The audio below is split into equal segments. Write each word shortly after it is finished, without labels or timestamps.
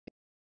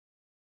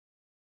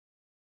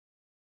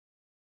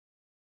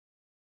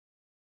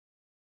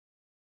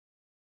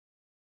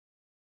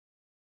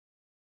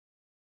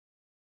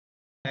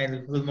Hi,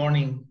 good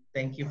morning.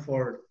 Thank you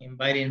for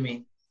inviting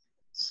me.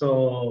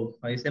 So,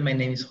 I say my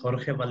name is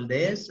Jorge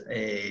Valdez.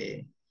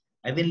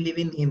 I've been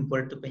living in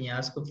Puerto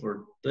Penasco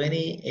for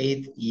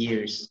 28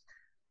 years.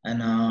 And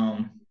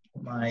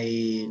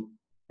my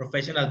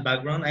professional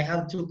background, I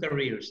have two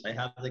careers. I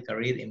have the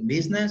career in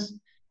business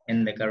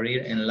and the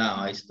career in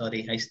law. I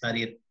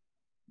studied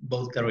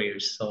both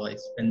careers. So I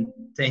spent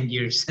 10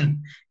 years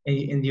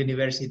in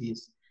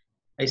universities.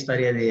 I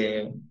studied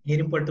here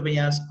in Puerto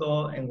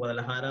Peñasco, in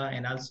Guadalajara,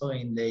 and also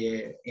in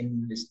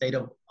the state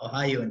of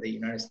Ohio in the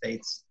United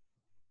States.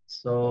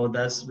 So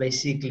that's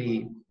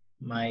basically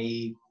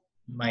my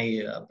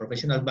my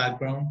professional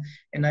background,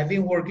 and I've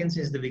been working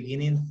since the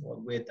beginning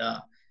with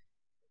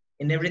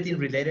in everything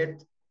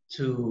related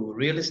to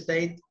real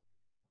estate.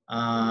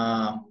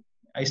 Uh,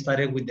 I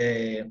started with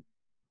the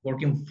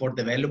working for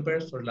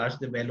developers, for large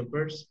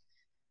developers,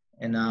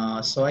 and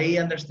so I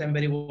understand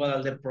very well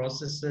all the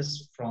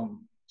processes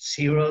from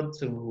zero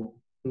to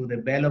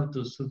develop,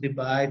 to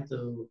subdivide,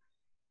 to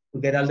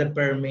get all the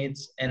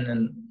permits, and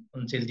then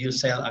until you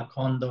sell a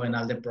condo and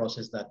all the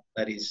process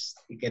that is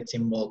it gets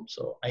involved.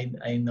 So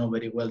I know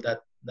very well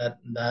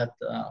that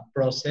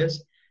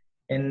process.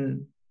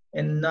 And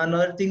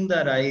another thing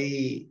that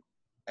I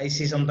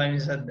see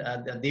sometimes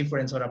a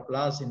difference or a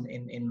plus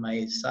in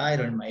my side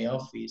or in my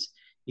office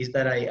is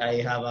that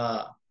I have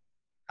a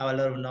lot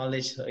of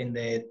knowledge in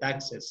the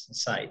taxes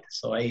side.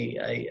 So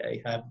I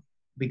have,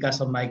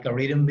 because of my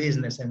career in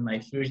business and my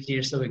first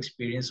years of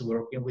experience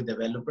working with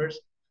developers,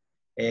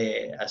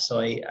 so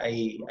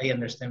I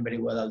understand very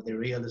well all the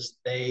real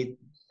estate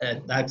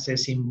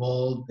taxes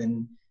involved,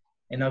 and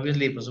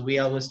obviously because we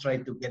always try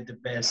to get the,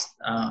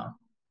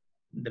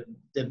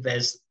 the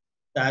best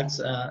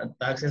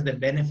taxes, the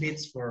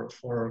benefits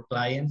for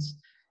clients,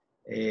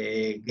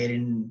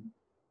 getting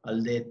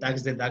all the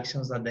tax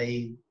deductions that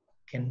they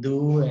can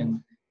do,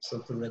 and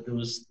so to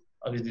reduce,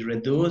 obviously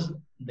reduce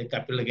the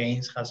capital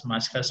gains as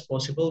much as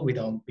possible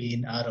without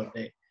being out of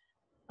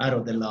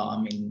the law.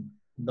 I mean,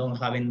 don't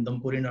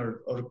putting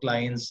our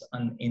clients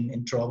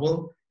in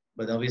trouble,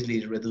 but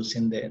obviously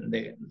reducing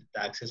the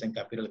taxes and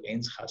capital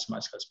gains as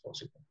much as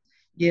possible.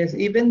 Yes,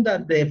 even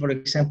that for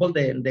example,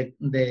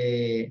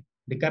 the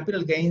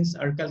capital gains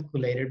are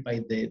calculated by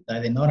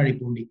the notary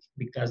public,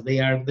 because they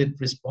are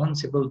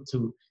responsible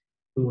to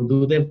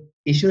do the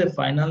issue the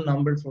final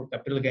number for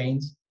capital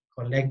gains,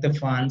 collect the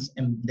funds,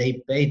 and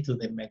they pay to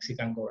the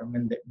Mexican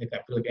government the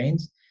capital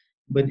gains.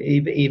 But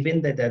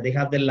even that they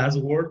have the last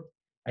word,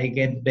 I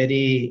get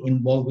very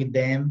involved with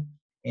them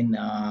in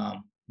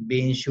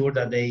being sure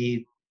that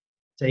they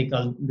take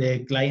all the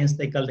clients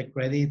take all the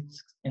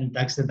credits and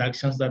tax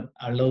deductions that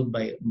are allowed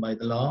by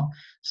the law.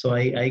 So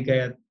I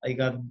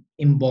got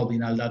involved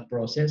in all that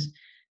process,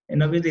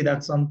 and obviously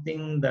that's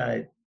something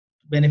that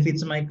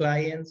benefits my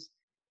clients.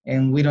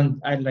 And we don't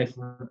I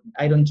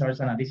don't charge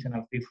an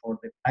additional fee for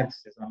the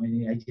taxes. I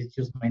mean, I just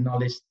use my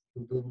knowledge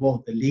to do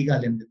both the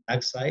legal and the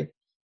tax side,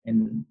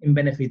 and in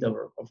benefit of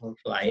our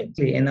clients.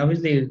 And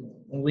obviously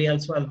we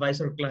also advise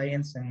our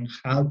clients on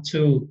how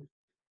to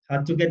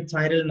get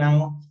title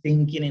now,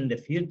 thinking in the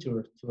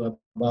future, to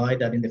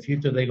avoid that in the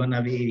future they're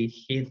gonna be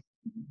hit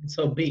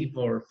so big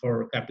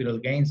for capital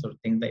gains or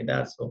things like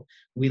that. So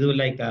we do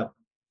like a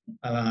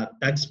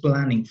tax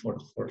planning for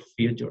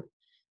future.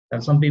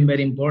 That's something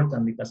very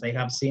important, because I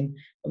have seen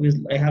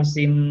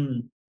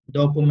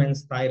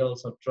documents,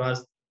 titles of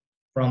trust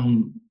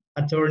from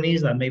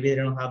attorneys that maybe they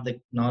don't have the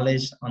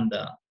knowledge on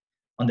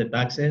the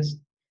taxes.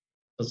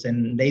 So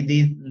then they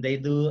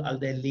do all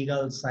the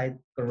legal side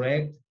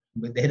correct,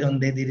 but they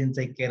didn't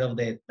take care of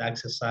the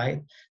taxes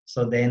side.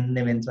 So then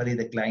eventually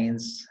the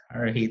clients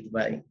are hit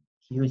by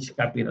huge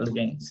capital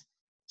gains.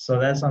 So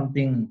that's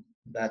something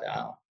that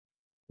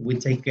we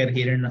take care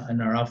here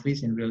in our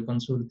office in Real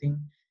Consulting.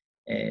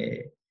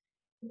 Uh,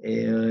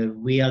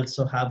 we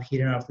also have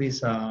here in our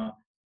office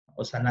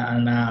also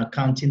an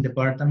accounting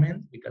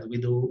department, because we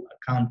do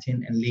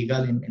accounting and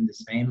legal in the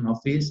same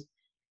office.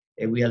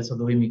 We also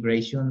do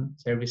immigration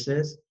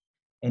services.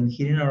 And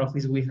here in our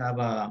office, we have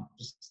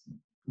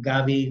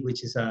Gabi,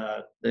 which is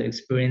the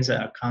experienced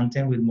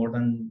accountant with more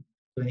than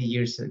 20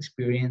 years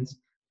experience.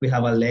 We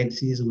have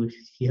Alexis, which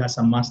he has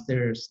a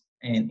master's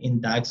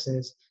in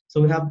taxes.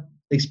 So we have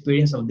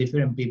experience of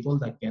different people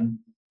that can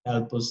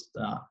help us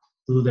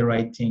do the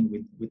right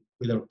thing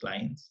with our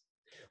clients.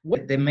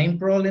 The main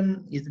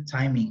problem is the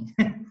timing.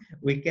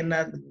 we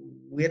cannot,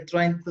 we're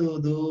trying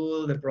to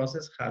do the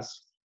process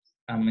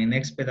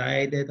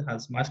expedited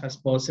as much as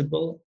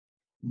possible.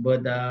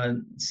 But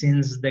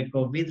since the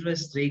COVID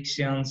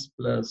restrictions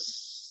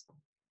plus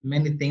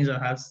many things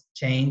that has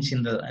changed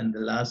in the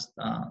last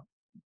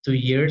 2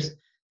 years,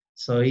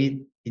 so it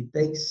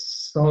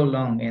takes so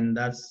long, and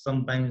that's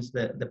sometimes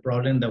the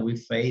problem that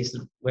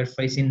we're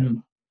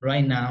facing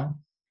right now.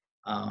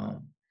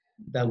 Um,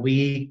 that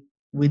we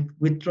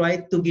try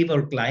to give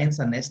our clients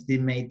an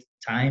estimate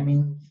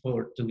timing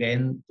for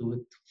them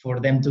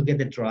to get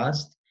the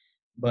trust,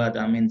 but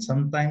I mean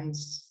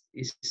sometimes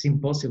it's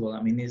impossible.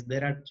 I mean,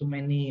 there are too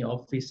many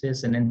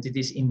offices and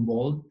entities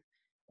involved,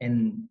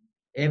 and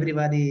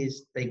everybody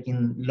is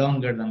taking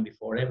longer than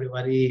before.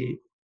 Everybody,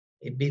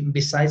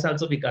 besides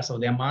also because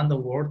of the amount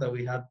of work that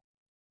we have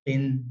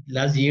in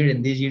last year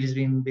and this year has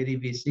been very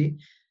busy.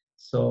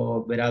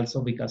 So, but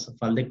also because of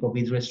all the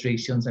COVID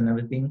restrictions and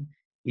everything,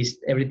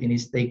 everything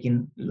is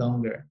taking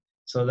longer.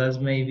 So that's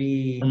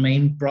maybe the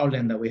main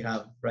problem that we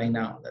have right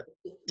now, that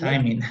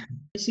timing.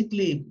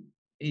 Basically,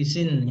 it's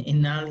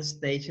in all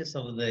stages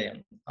of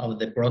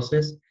the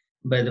process.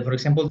 But for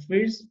example,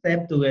 first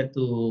step to get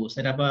to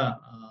set up a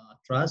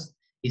trust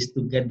is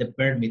to get the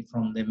permit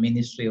from the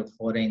Ministry of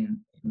Foreign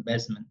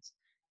Investments.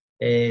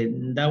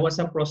 That was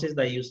a process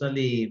that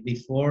usually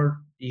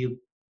before you,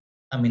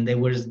 I mean, it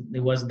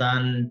was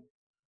done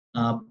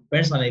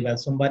personally, but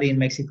somebody in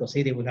Mexico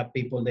City, we have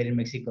people there in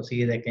Mexico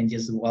City that can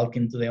just walk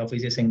into the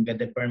offices and get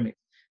the permit.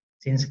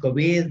 Since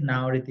COVID,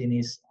 now everything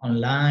is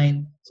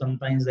online.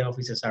 Sometimes the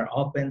offices are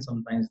open,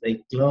 sometimes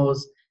they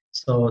close.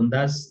 So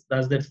that's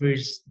the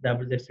first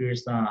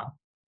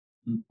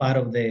part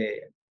of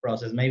the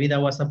process. Maybe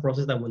that was a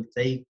process that will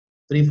take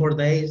 3 4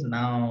 days.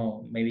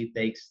 Now maybe it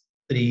takes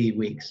 3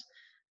 weeks.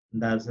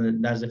 That's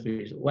the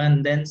first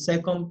one. Then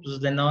second, pues,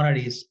 the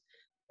notaries.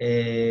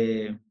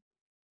 Uh,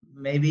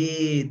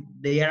 Maybe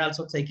they are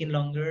also taking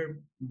longer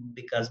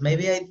because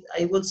maybe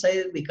I would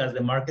say because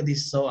the market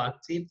is so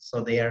active,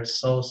 so they are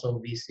so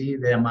busy,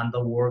 the amount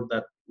of work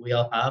that we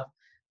all have,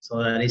 so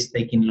that is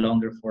taking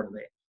longer for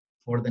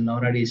the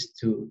notaries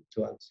to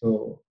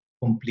also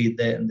complete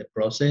the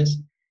process.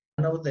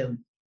 One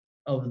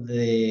of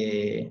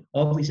the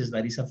offices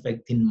that is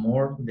affecting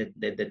more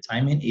the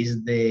timing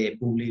is the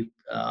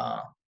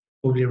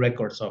public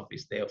records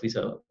office, the office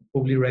of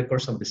public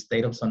records of the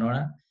state of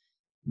Sonora,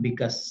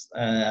 because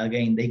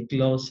again they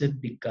closed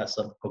it because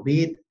of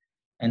COVID,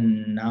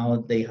 and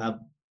now they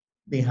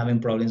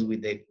having problems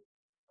with the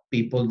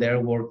people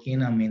there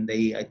working. I mean,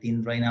 I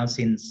think right now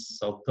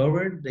since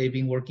October they've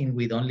been working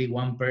with only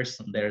one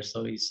person there,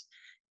 so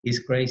it's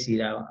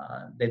crazy.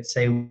 Let's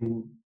say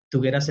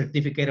to get a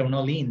certificate of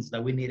no liens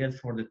that we needed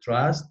for the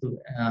trust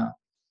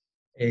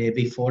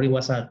before it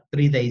was a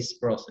 3 days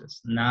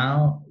process.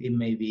 Now it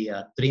may be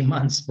a 3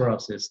 months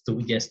process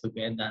to just to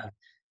get that.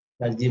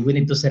 Like we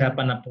need to set up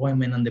an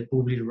appointment on the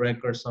public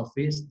records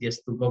office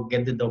just to go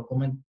get the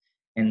document,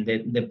 and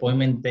the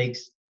appointment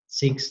takes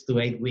 6 to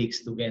 8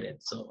 weeks to get it.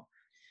 So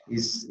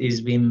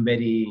it's been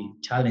very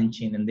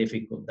challenging and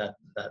difficult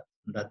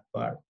that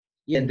part.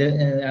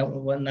 Yeah,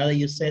 well, now that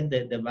you said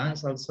that the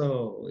banks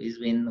also has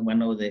been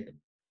one of the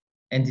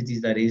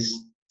entities that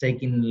is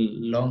taking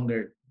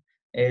longer.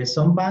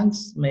 Some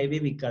banks maybe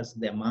because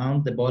the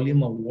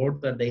volume of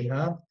work that they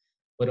have,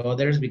 but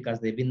others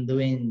because they've been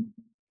doing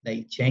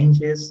like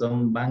changes.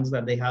 Some banks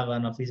that they have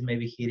an office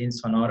maybe here in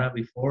Sonora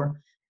before,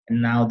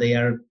 and now they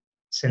are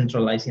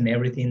centralizing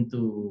everything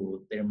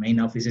to their main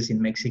offices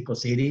in Mexico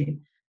City.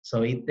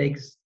 So it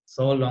takes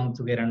so long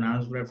to get an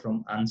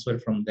answer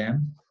from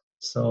them.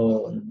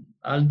 So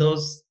all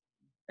those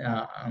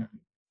uh,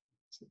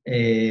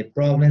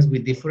 problems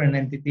with different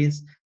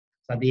entities.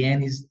 So at the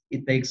end,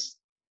 it takes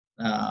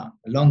a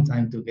long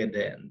time to get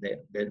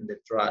the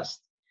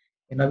trust.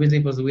 And obviously,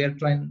 because we are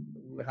trying,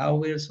 how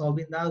we're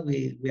solving that,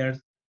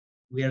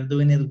 we are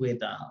doing it with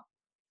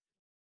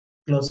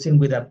closing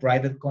with a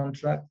private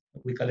contract.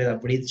 We call it a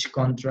bridge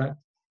contract.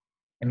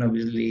 And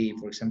obviously,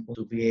 for example,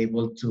 to be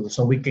able to,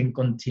 so we can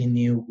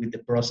continue with the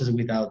process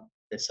without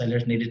the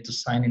sellers needed to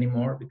sign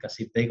anymore, because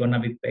if they're gonna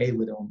be paid,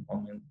 we don't, I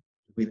mean,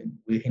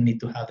 we need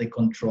to have the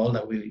control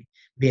that we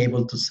be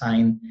able to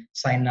sign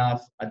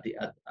off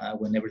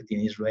when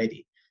everything is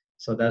ready.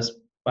 So that's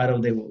part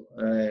of the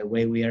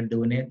way we are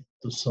doing it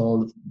to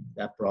solve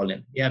that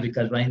problem. Yeah,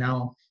 because right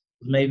now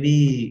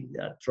maybe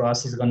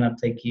trust is gonna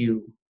take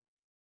you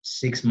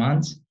 6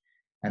 months,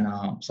 and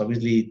so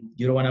obviously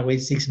you don't want to wait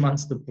 6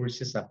 months to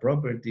purchase a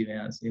property,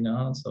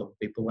 so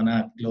people want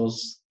to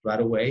close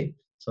right away.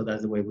 So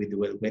that's the way we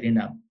do it, getting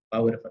a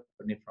power of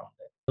attorney from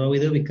them. So we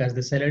do because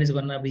the seller is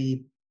going to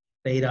be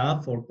paid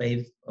off or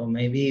paid, or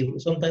maybe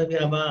sometimes we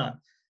have a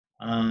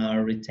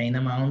retain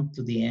amount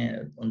to the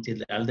end until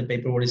all the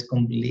paperwork is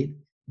complete,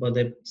 but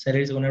the seller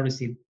is going to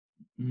receive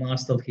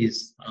most of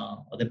his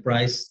the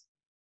price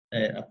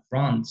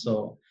upfront.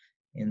 So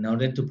in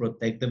order to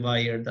protect the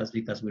buyer, that's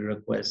because we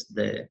request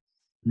the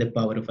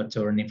power of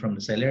attorney from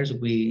the sellers.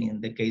 We, in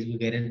the case we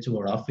get into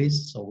our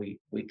office, so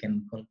we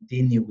can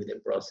continue with the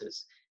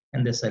process,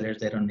 and the sellers,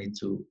 they don't need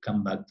to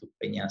come back to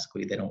Peñasco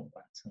if they don't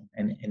want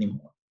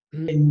anymore.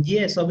 And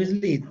yes,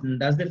 obviously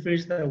that's the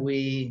first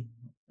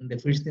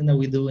thing that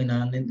we do in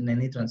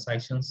any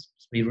transactions.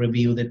 We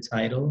review the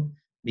title,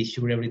 be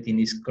sure everything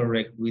is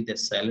correct with the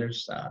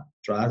seller's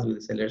trust, with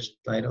the seller's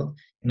title,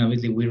 and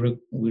obviously we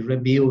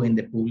review in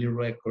the public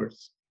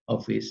records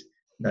office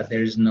that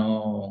there is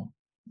no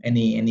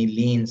any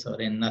liens or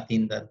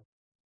nothing that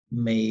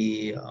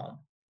may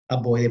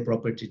avoid the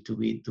property to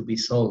be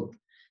sold.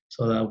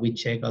 So that we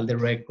check all the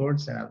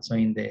records, and also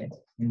in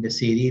the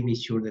city, be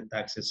sure the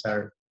taxes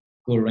are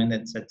current,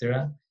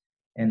 etc.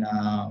 And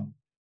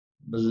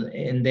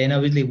then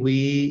obviously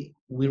we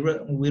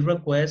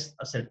request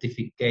a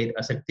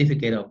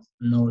certificate of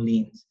no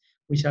liens,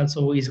 which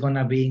also is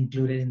gonna be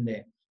included in the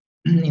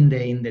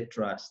in the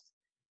trust.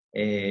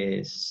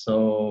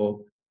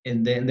 So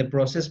in the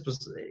process,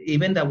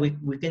 even that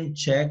we can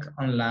check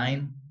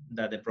online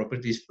that the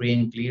property is free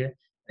and clear.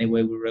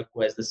 Anyway, we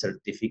request the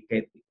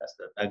certificate because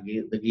that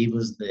give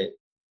us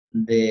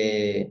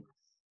the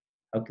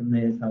how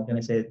can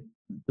I say it?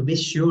 To be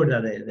sure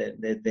that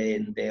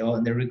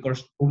the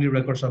records public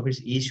records office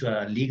issue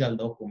a legal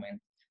document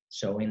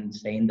showing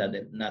saying that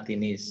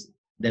nothing is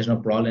there's no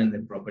problem, the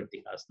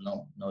property has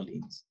no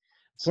liens.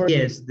 So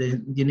yes,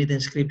 you need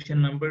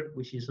inscription number,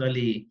 which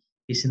usually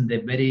is in the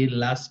very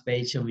last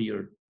page of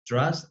your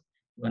trust.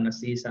 You're gonna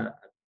see it's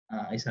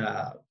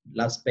a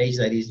last page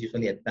that is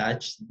usually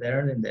attached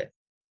there in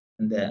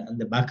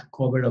the back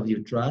cover of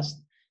your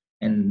trust,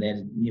 and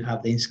then you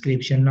have the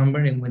inscription number,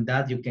 and with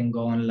that you can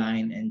go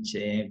online and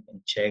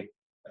check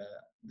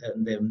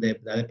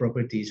the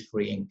property is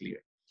free and clear.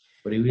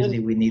 Previously,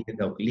 we needed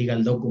a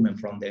legal document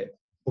from the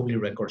public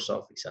records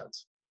office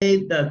also.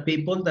 That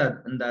people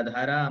that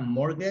had a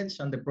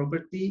mortgage on the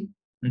property,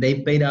 they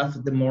paid off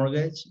the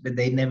mortgage, but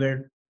they never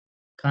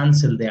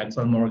cancel the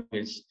actual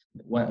mortgage.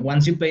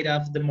 Once you paid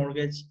off the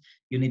mortgage,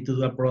 you need to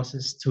do a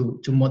process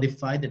to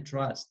modify the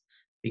trust,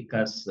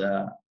 because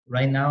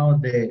right now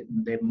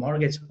the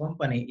mortgage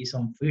company is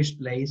on first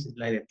place, it's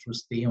like a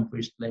trustee on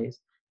first place,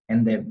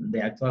 and the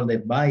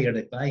buyer,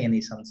 the client,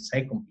 is on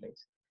second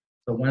place.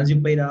 So once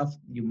you paid off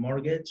your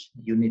mortgage,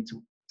 you need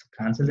to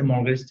cancel the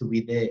mortgage to be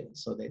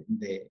so that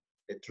the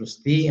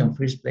trustee on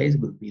first place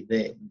will be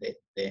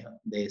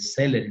the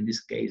seller in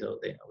this case, or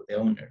the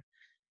owner.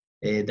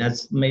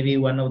 That's maybe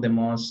one of the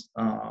most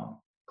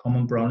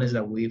common problems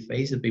that we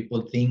face.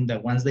 People think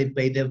that once they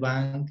pay the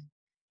bank,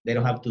 they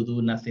don't have to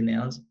do nothing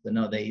else. But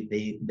no, they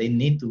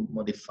need to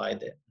modify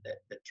the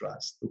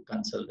trust to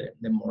cancel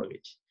the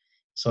mortgage.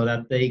 So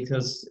that takes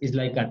us, it's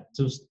like a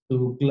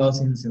two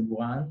closings in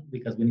one,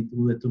 because we need to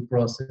do the two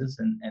process,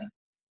 and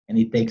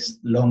it takes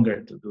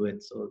longer to do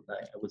it. So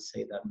I would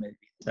say that maybe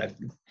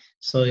exactly.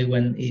 So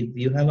if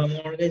you have a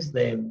mortgage,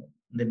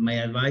 my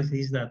advice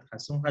is that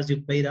as soon as you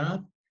paid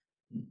off,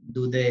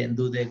 do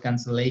the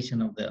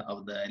cancellation of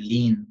the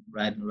lien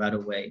right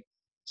away.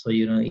 So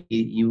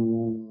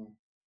you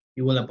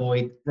will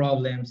avoid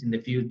problems in the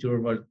future.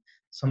 But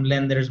some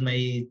lenders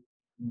may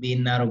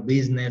be out of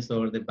business,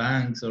 or the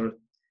banks, or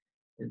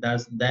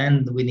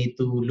then we need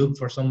to look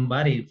for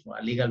somebody,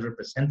 a legal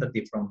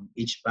representative from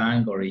each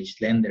bank or each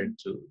lender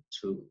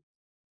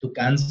to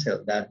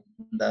cancel that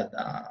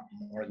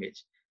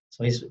mortgage.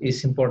 So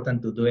it's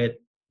important to do it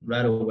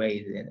right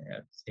away.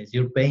 Since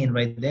you're paying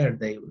right there,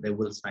 they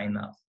will sign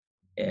off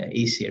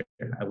easier,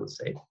 I would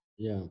say.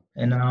 Yeah.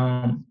 And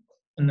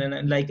then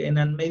and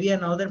then maybe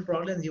another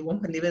problem, you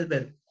won't believe it,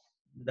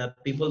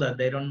 that people that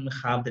they don't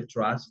have the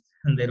trust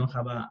and they don't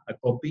have a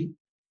copy.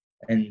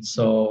 And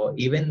so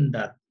even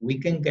that we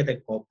can get a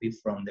copy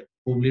from the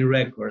public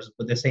records,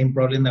 but the same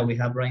problem that we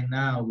have right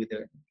now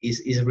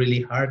is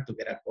really hard to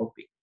get a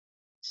copy.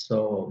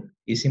 So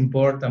it's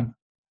important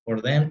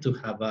for them to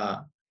have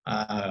a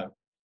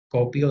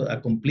a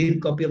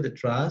complete copy of the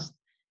trust,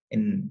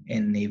 and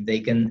if they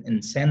can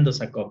and send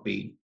us a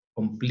copy,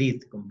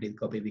 complete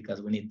copy,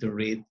 because we need to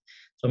read.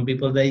 Some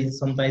people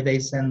sometimes they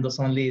send us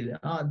only,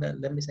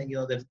 let me send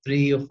you the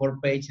 3 or 4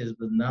 pages,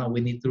 but now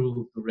we need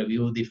to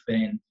review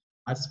different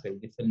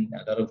aspects, a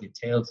lot of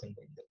details in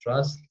the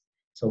trust.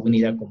 So we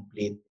need a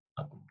complete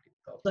copy.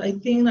 So I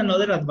think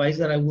another advice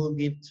that I will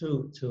give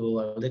to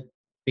the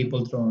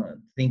people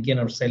thinking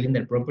of selling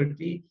their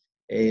property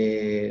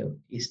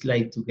is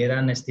like to get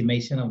an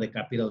estimation of the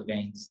capital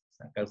gains,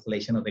 a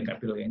calculation of the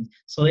capital gains.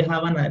 So they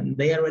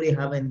already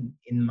have in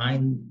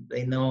mind,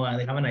 they know,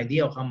 they have an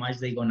idea of how much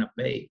they're gonna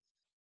pay,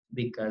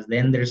 because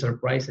then there's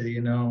surprises.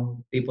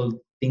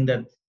 People think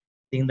that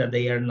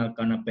they are not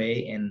gonna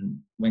pay, and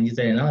when you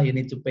say no, you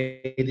need to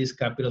pay these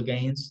capital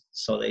gains,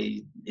 so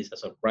it's a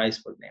surprise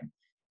for them.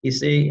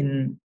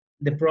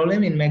 The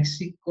problem in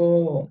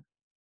Mexico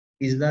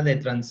is that the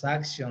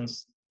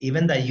transactions,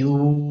 even that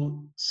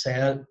you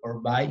sell or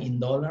buy in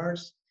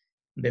dollars,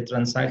 the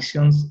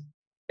transactions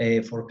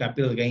for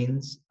capital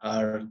gains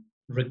are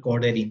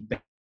recorded in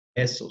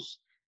pesos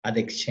at the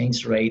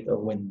exchange rate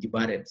of when you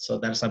bought it. So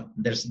there's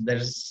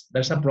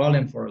a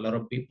problem for a lot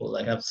of people.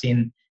 I have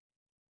seen,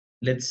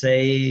 let's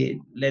say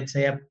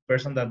a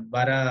person that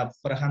bought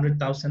for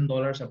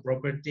 $100,000 a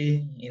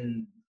property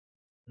in,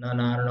 no,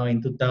 I don't know,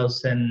 in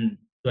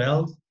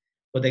 2012,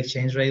 but the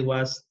exchange rate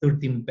was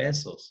 13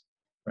 pesos,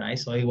 right?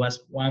 So it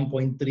was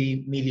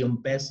 1.3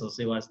 million pesos.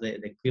 It was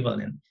the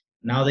equivalent.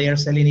 Now they are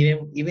selling,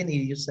 even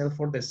if you sell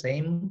for the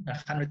same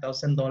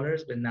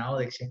 $100,000, but now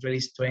the exchange rate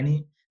is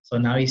 20. So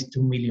now it's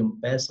 2 million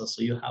pesos.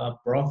 So you have a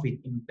profit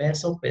in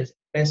pesos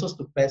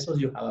to pesos,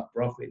 you have a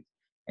profit.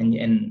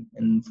 And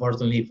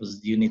unfortunately,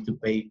 you need to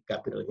pay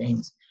capital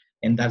gains.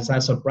 And that's a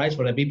surprise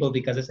for the people,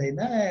 because they say,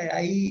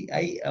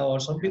 nah,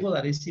 or some people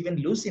that is even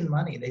losing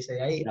money. They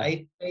say,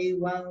 I pay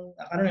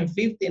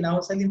 150,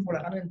 now selling for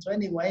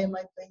 120. Why am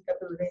I paying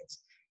capital gains?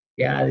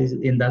 Yeah,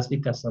 and that's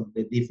because of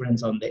the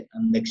difference on the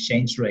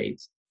exchange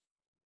rates.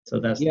 So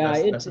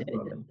Yeah, that's a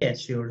problem. Yeah,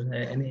 sure.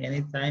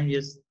 Anytime,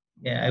 just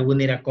yeah, I will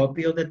need a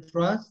copy of the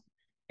trust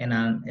and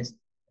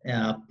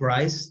a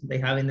price they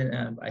have in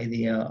the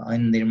idea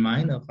in their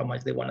mind of how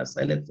much they want to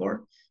sell it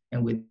for,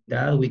 and with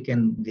that we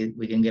can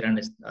get an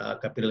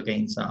capital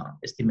gains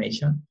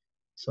estimation.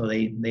 So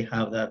they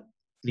have that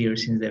clear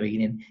since the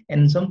beginning,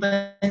 and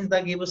sometimes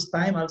that gives us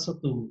time also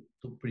to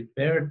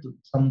prepare to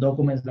some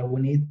documents that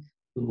we need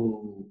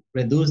to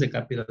reduce the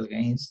capital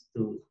gains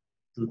to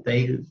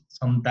take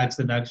some tax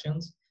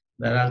deductions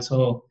that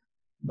also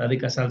that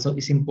because also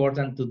it's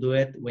important to do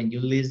it when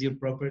you list your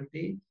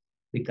property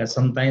because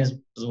sometimes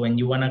when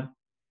you have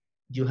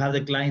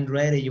the client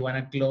ready, you want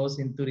to close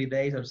in 30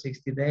 days or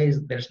 60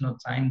 days, there's no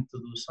time to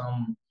do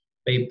some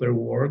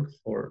paperwork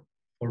for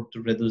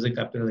to reduce the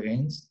capital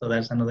gains. So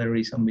that's another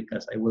reason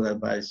because I would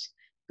advise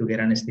to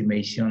get an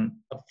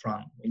estimation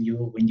upfront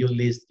when you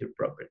list your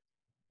property.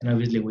 And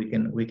obviously we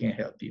can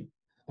help you.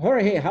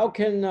 Jorge, how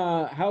can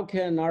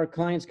our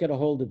clients get a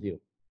hold of you?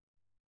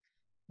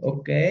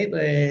 Okay,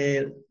 but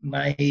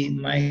I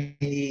think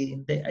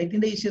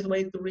the easiest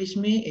way to reach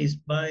me is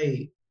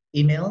by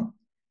email.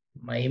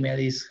 My email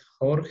is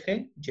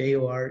Jorge,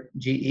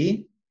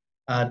 Jorge,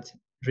 at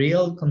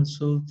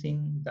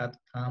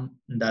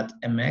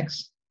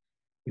realconsulting.com.mx.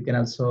 You can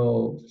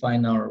also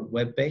find our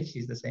webpage.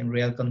 It's the same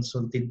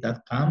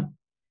realconsulting.com.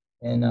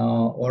 And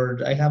or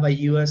I have a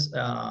US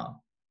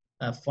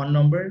phone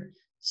number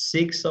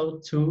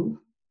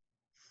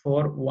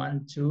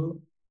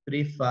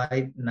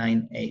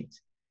 602-412-3598.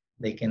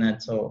 They can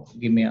also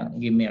give me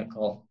a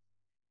call.